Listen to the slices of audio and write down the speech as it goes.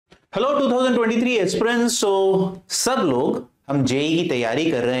Hello 2023 aspirants. सो सब लोग हम जेई की तैयारी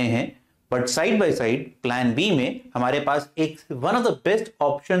कर रहे हैं, but side by side plan B में हमारे पास एक one of the best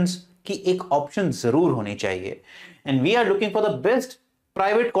options की एक ऑप्शन जरूर होनी चाहिए। And we are looking for the best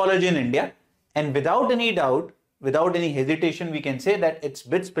private college in India, and without any doubt, without any hesitation, we can say that it's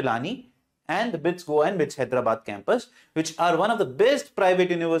bits Pilani and the BITS Goa and BITS Hyderabad campus, which are one of the best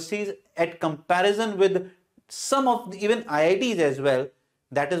private universities at comparison with some of the, even IITs as well.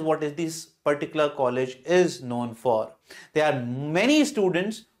 That is what is this particular college is known for. There are many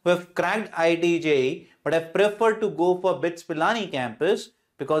students who have cracked IIT JEE but have preferred to go for BITS Pilani campus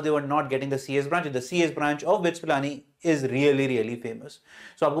because they were not getting the CS branch. The CS branch of BITS Pilani is really famous.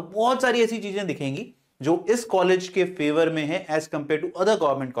 So आपको बहुत सारी ऐसी चीजें दिखेंगी जो इस college के favour में है as compare to other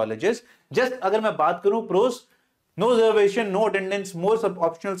government colleges. Just अगर मैं बात करूं pros, no reservation, no attendance, more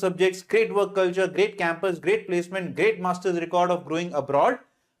optional subjects, great work culture, great campus, great placement, great masters record of growing abroad,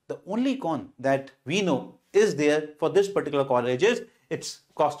 the only cone that we know is there for this particular college is its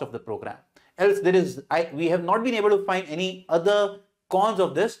cost of the program. Else there is, we have not been able to find any other cons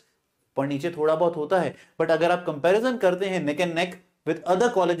of this. पर नीचे थोड़ा बहुत होता है, but अगर आप comparison करते हैं neck and neck with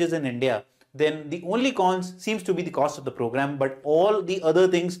other colleges in India, then the only cons seems to be the cost of the program, but all the other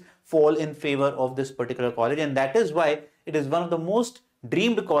things fall in favor of this particular college, and that is why it is one of the most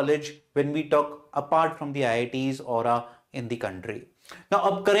dreamed college when we talk apart from the IITs or in the country. Now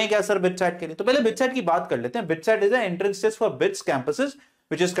अब करें क्या sir BITSAT के लिए? तो पहले BITSAT की बात कर लेते हैं. BITSAT is an entrance test for BITS campuses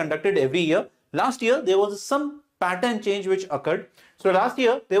which is conducted every year. Last year there was some pattern change which occurred. So last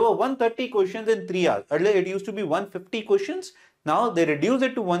year there were 130 questions in 3 hours. Earlier it used to be 150 questions. Now they reduced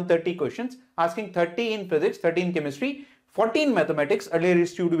it to 130 questions, asking 30 in physics, 30 in chemistry, 14 mathematics. Earlier it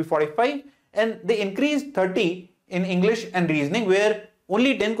used to be 45, and they increased 30 in English and reasoning, where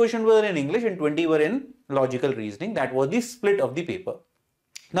only 10 questions were in English and 20 were in logical reasoning. That was the split of the paper.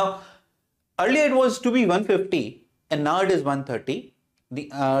 Now earlier it was to be 150 and now it is 130. The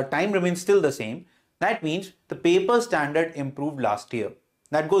time remains still the same. That means the paper standard improved last year.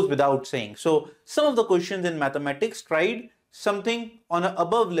 That goes without saying. So some of the questions in mathematics tried something on an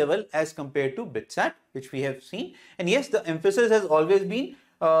above level as compared to BITSAT, which we have seen. And yes, the emphasis has always been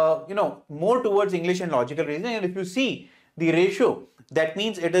more towards English and logical reasoning. And if you see the ratio, that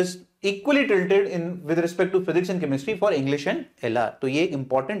means it is equally tilted in with respect to physics and chemistry for English and LR. तो ये एक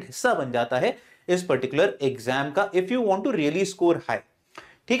important हिस्सा बन जाता है इस particular exam का, if you want to really score high.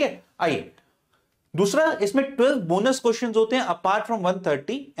 ठीक है, आइए दूसरा, इसमें 12 बोनस क्वेश्चंस होते हैं apart from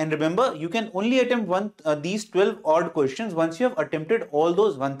 130, and remember you can only attempt these 12 odd questions once you have attempted all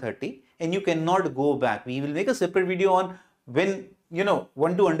those 130, and you cannot go back. We will make a separate video on when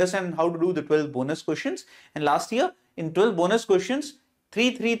want to understand how to do the 12 bonus questions. And last year in 12 bonus questions,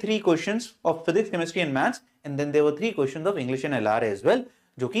 3 questions of physics, chemistry and maths, and then there were 3 questions of English and LR as well,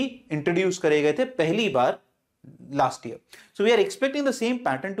 जो कि introduce करे गए थे पहली बार last year. So we are expecting the same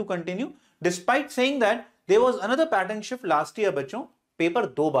pattern to continue, despite saying that there was another pattern shift last year. बच्चों, paper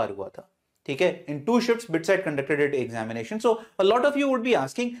 2 बार हुआ था, ठीक है? In 2 shifts BITSAT conducted its examination. So a lot of you would be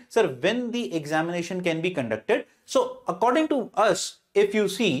asking, sir, when the examination can be conducted? So according to us, if you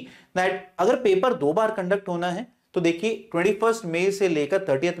see that अगर paper 2 बार conduct होना है तो देखिए 21st मई से लेकर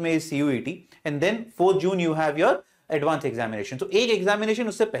 30th May CUET, and then 4th June you have your advanced examination. So एक examination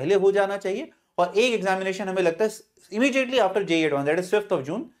उससे पहले हो जाना चाहिए और एक एग्जामिनेशन हमें लगता है immediately after JEE advance, that is 5th of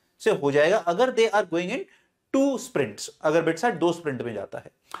June से हो जाएगा, अगर they are going in 2 sprints, अगर BITSAT 2 स्प्रिंट में जाता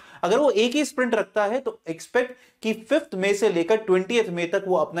है। अगर वो एक ही स्प्रिंट रखता है तो एक्सपेक्ट कि 5th मई से लेकर 20th मई तक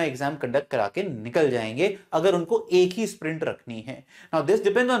वो अपना एग्जाम कंडक्ट करा के निकल जाएंगे, अगर उनको एक ही स्प्रिंट रखनी है। Now this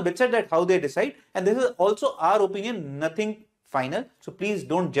depends on BITSAT that how they decide, and this is also our opinion, nothing final, so please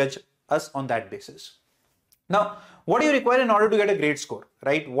don't जज us on that basis. Now, what do you require in order to get a great score,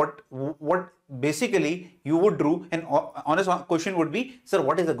 right? What basically you would do, and honest question would be, sir,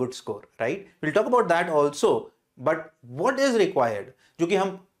 what is a good score, right? We'll talk about that also, but what is required, जो कि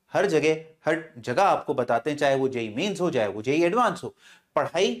हम हर जगह आपको बताते हैं, चाहे वो JEE mains हो, चाहे वो JEE एडवांस हो,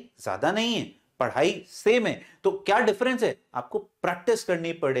 पढ़ाई ज्यादा नहीं है, पढ़ाई सेम है। तो क्या डिफरेंस है? आपको प्रैक्टिस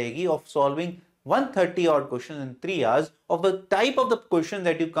करनी पड़ेगी of solving 130 odd questions in 3 hours of the type of the question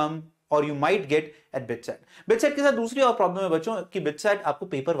that you come or you might get at BITSAT. BITSAT के साथ दूसरी और प्रॉब्लम है बच्चों कि BITSAT आपको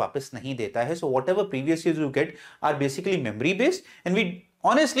पेपर वापस नहीं देता है. So whatever previous years you get are basically memory based, and we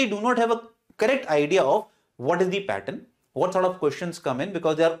honestly do not have a correct idea of what is the pattern, what sort of questions come in,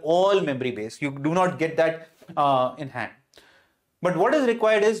 because they are all memory based. You do not get that in hand. But what is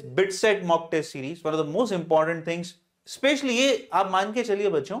required is BITSAT mock test series, one of the most important things. Especially ये आप मान के चलिए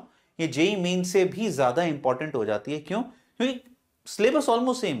बच्चों, ये JEE main से भी ज्यादा इंपॉर्टेंट हो जाती है. क्यों? क्योंकि सिलेबस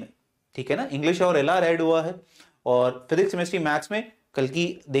ऑलमोस्ट सेम है, ठीक है ना. इंग्लिश और LR ऐड हुआ है और फिजिक्स केमिस्ट्री मैथ्स में कल की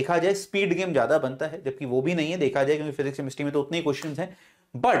देखा जाए स्पीड गेम ज्यादा बनता है, जबकि वो भी नहीं है देखा जाए, क्योंकि फिजिक्स केमिस्ट्री में तो उतने ही क्वेश्चंस हैं,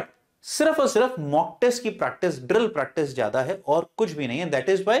 बट सिर्फ और सिर्फ मॉक टेस्ट की प्रैक्टिस, ड्रिल प्रैक्टिस ज्यादा है और कुछ भी नहीं है. That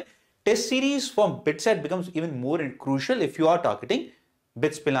is why test series from BITSAT becomes even more crucial if you are targeting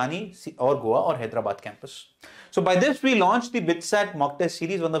BITS Pilani or Goa or Hyderabad campus. So by this we launched the BITSAT mock test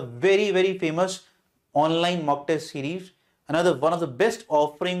series, one of the very famous online mock test series, another one of the best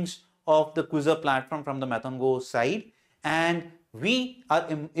offerings of the Quizzer platform from the Math on Go side, and we are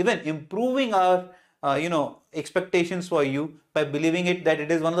even improving our expectations for you by believing it that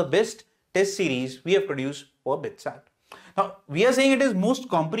it is one of the best test series we have produced for BITSAT. Now we are saying it is most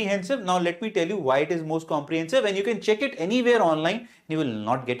comprehensive. Now let me tell you why it is most comprehensive, and you can check it anywhere online. You will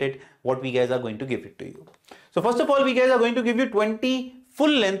not get it what we guys are going to give it to you. So first of all, we guys are going to give you 20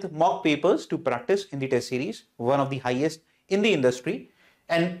 full length mock papers to practice in the test series, one of the highest in the industry.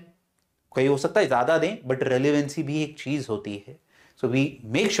 And कोई हो सकता है ज्यादा दें, but relevancy भी एक चीज होती है. So we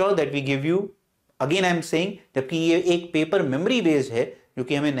make sure that we give you, again I am saying, जबकि ये एक पेपर मेमोरी बेस्ड है जो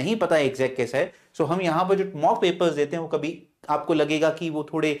कि हमें नहीं पता एग्जैक्ट कैसा है. सो हम यहां पर जो मॉक पेपर्स देते हैं वो कभी आपको लगेगा कि वो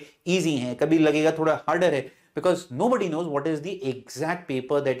थोड़े इजी हैं, कभी लगेगा थोड़ा हार्डर है, because nobody knows what is the exact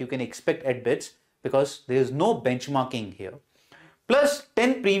paper that you can expect at BITS, because there is no benchmarking here. Plus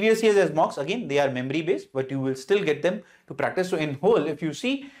 10 previous years as mocks. Again, they are memory based, but you will still get them to practice. So in whole, if you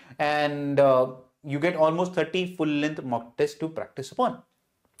see, and you get almost 30 full length mock tests to practice upon.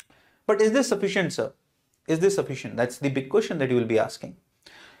 But is this sufficient, sir? Is this sufficient? That's the big question that you will be asking.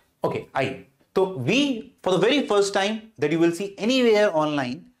 Okay, so we, for the very first time that you will see anywhere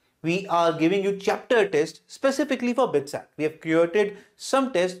online, we are giving you chapter test specifically for BITSAT. We have created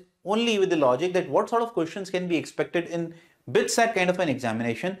some tests only with the logic that what sort of questions can be expected in BITSAT kind of an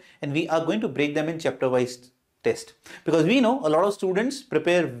examination, and we are going to break them in chapter wise test, because we know a lot of students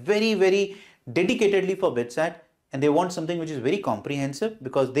prepare very dedicatedly for BITSAT, and they want something which is very comprehensive,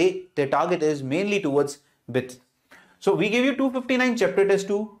 because their target is mainly towards BITS. So we give you 259 chapter tests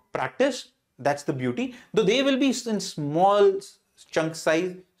to practice. That's the beauty, though they will be in small chunk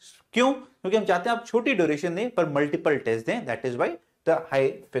size. क्यों? क्योंकि हम चाहते हैं आप छोटी duration दें पर multiple test दें. That is why the high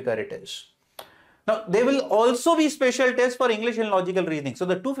figure it is. Now there will also be special tests for English and logical reasoning. So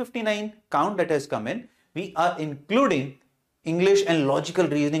the 259 count that has come in, we are including English and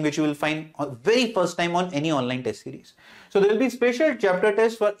logical reasoning, which you will find very first time on any online test series. So there will be special chapter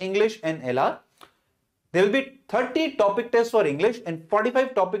tests for English and LR. There will be 30 topic tests for English and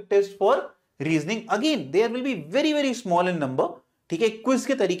 45 topic tests for reasoning. Again, there will be very small in number. ठीक है, quiz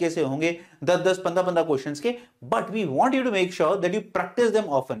के तरीके से होंगे 10-10, 15-15 questions के, but we want you to make sure that you practice them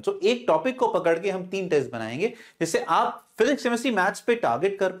often. सो एक topic को पकड़ के हम 3 टेस्ट बनाएंगे, जिससे आप फिजिक्स केमिस्ट्री मैथ्स पे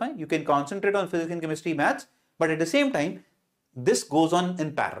टारगेट कर पाए. You can concentrate on physics and chemistry maths, but at the same time this goes on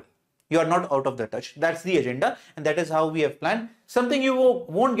in parallel. You are not out of the touch. That's the agenda, and that is how we have planned. Something you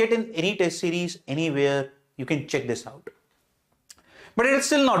won't get in any test series anywhere. You can check this out. But it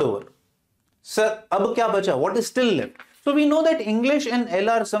is still not over. Sir, अब क्या बचा? What is still left? So we know that English and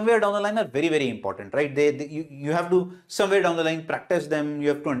LR somewhere down the line are very important, right? You have to somewhere down the line practice them.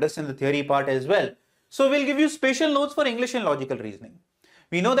 You have to understand the theory part as well. So we'll give you special notes for English and logical reasoning.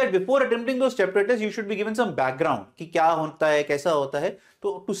 We know that before attempting those chapter tests, you should be given some background कि क्या होता है, कैसा होता है.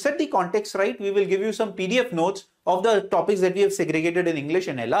 तो to set the context right, we will give you some PDF notes of the topics that we have segregated in English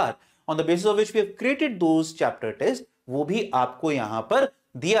and LR, on the basis of which we have created those chapter tests. वो भी आपको यहाँ पर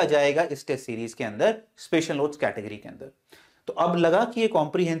दिया जाएगा इस test series के अंदर, स्पेशल नोट्स कैटेगरी के अंदर. तो अब लगा कि ये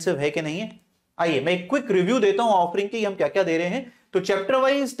कॉम्प्रिहेंसिव है कि नहीं है. आइए मैं एक क्विक रिव्यू देता हूं ऑफरिंग की, हम क्या क्या दे रहे हैं. तो chapter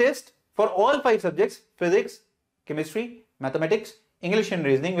wise test for all 5 subjects, physics, chemistry, mathematics, English and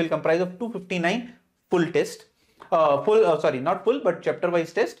reasoning, will comprise of 259 full test, not full, but chapter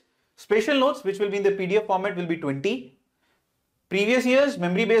wise test. Special notes, which will be in the PDF format, will be 20. Previous years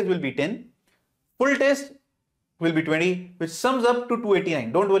memory based will be 10. Full test will be 20, which sums up to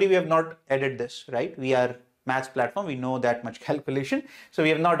 289. Don't worry, we have not added this, right? We are maths platform, we know that much calculation, so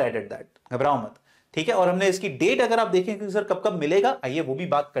we have not added that. घबराओ मत, ठीक है. और हमने इसकी date अगर आप देखें कि सर कब कब मिलेगा, आइए वो भी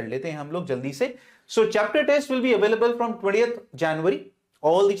बात कर लेते हैं हम लोग जल्दी से. So chapter test will be available from 20th January.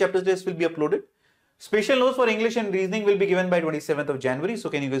 All the chapter tests will be uploaded. Special notes for English and reasoning will be given by 27th of January.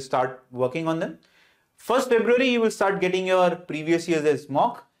 So can you guys start working on them? 1st February, you will start getting your previous years as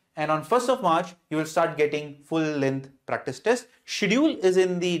mock. And on 1st of March, you will start getting full length practice test. Schedule is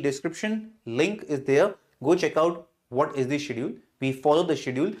in the description. Link is there. Go check out what is the schedule. We follow the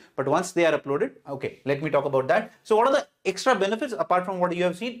schedule, but once they are uploaded, okay, let me talk about that. So what are the extra benefits apart from what you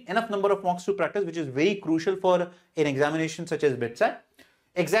have seen? Enough number of mocks to practice, which is very crucial for an examination such as BITSAT.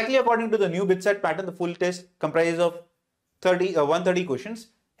 Exactly according to the new BITSAT pattern, the full test comprises of 130 questions,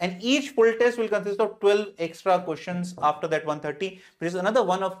 and each full test will consist of 12 extra questions after that 130, which is another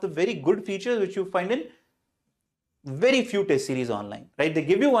one of the very good features which you find in very few test series online, right? They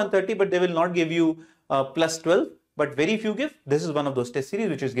give you 130, but they will not give you plus 12, but very few give. This is one of those test series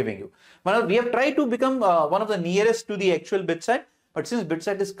which is giving you. We have tried to become one of the nearest to the actual BITSAT, but since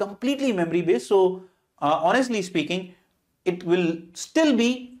BITSAT is completely memory based, so honestly speaking, it will still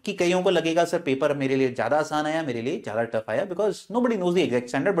be कि कईयों को लगेगा sir paper मेरे लिए ज्यादा आसान आया, मेरे लिए ज्यादा टफ आया, because nobody knows the exact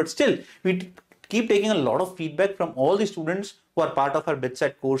standard, but still we keep taking a lot of feedback from all the students who are part of our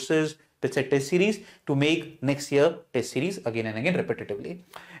BITSAT courses, BITSAT test series, to make next year test series again and again repetitively.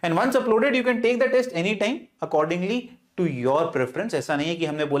 And once uploaded, you can take the test anytime accordingly to your preference. ऐसा नहीं है कि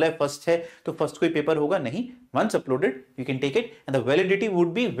हमने बोला है first है तो first कोई पेपर होगा, नहीं. Once uploaded, you can take it, and the validity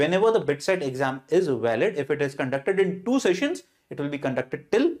would be whenever the BITSAT exam is valid. If it is conducted in 2 sessions, it will be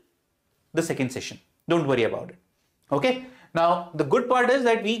conducted till the second session. Don't worry about it. Okay. Now the good part is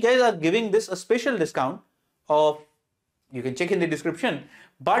that we guys are giving this a special discount of, you can check in the description,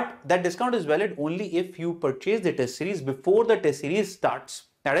 but that discount is valid only if you purchase the test series before the test series starts.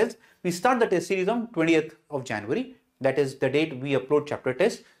 That is, we start the test series on 20th of January. That is the date we upload chapter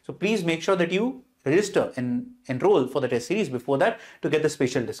test. So please make sure that you register and enroll for the test series before that to get the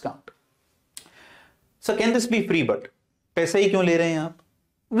special discount. So can this be free? But पैसे ही क्यों ले रहे हैं आप?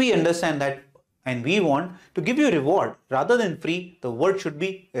 We understand that, and we want to give you a reward rather than free. The word should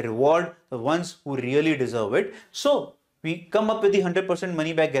be a reward, the ones who really deserve it. So we come up with the 100%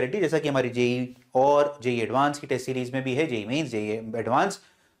 money back guarantee, जैसा कि हमारी JEE और JEE advance की test series में भी है, JEE mains, JEE advance.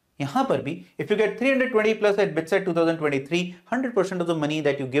 यहाँ पर भी if you get 320 plus at BITSAT 2023, 100% of the money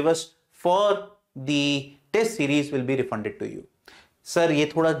that you give us for the test series will be refunded to you. Sir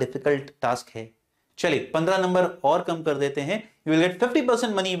ये थोड़ा difficult task है. चलिए 15 नंबर और कम कर देते हैं. You will get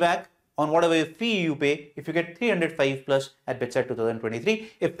 50% money back on whatever fee you pay if you get 305 plus at BITSAT 2023.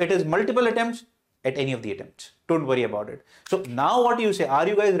 If it is multiple attempts, at any of the attempts. Don't worry about it. So now what do you say? Are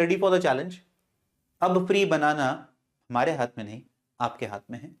you guys ready for the challenge? अब free बनाना हमारे हाथ में नहीं, आपके हाथ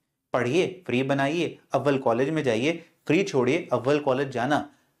में है. पढ़िए, फ्री बनाइए, अव्वल कॉलेज में जाइए, फ्री छोड़िए, अव्वल कॉलेज जाना,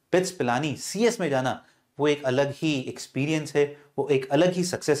 बिट्स पिलानी CS में जाना, वो एक अलग ही एक्सपीरियंस है, वो एक अलग ही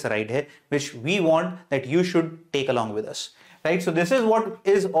सक्सेस राइड है, which we want that you should take along with us, right? So this is what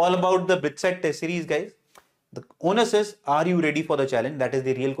is all about the BITSAT test series, guys. The onus is, are you ready for the challenge? That is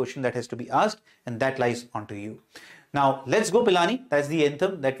the real question that has to be asked, and that lies onto you. Now let's go Pilani. That's the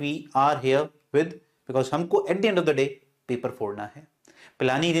anthem that we are here with, because हमको at the end of the day paper फोड़ना है.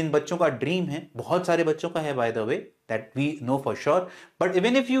 पिलानी जिन बच्चों का dream है, बहुत सारे बच्चों का है by the way, that we know for sure. But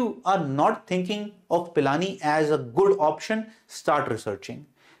even if you are not thinking of Pilani as a good option, start researching.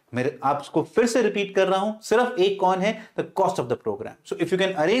 मैं आपको फिर से रिपीट कर रहा हूं, सिर्फ एक कौन है, the cost of the program. So if you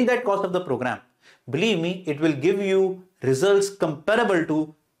can arrange that cost of the program, believe me, it will give you results comparable to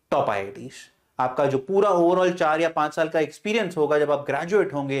top IITs. आपका जो पूरा ओवरऑल 4 या 5 साल का एक्सपीरियंस होगा जब आप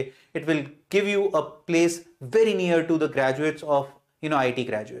ग्रेजुएट होंगे, it will give you a place very near to the graduates of IT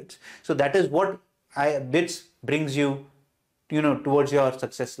graduates. So that is what BITS brings you, towards your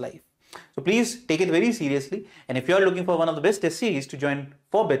success life. So please take it very seriously. And if you are looking for one of the best test series to join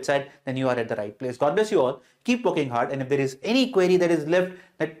for BITSAT, then you are at the right place. God bless you all. Keep working hard. And if there is any query that is left,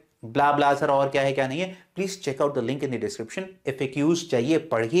 that blah blah sir और क्या है क्या नहीं है, please check out the link in the description. FAQs चाहिए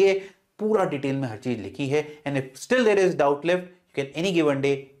पढ़िए, पूरा detail में हर चीज लिखी है. And if still there is doubt left, you can any given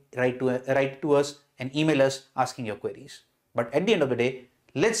day write to us and email us asking your queries. But at the end of the day,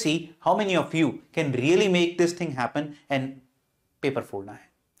 let's see how many of you can really make this thing happen and paper फोड़ना है.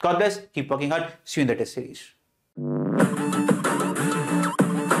 God bless. Keep working hard. See you in the test series.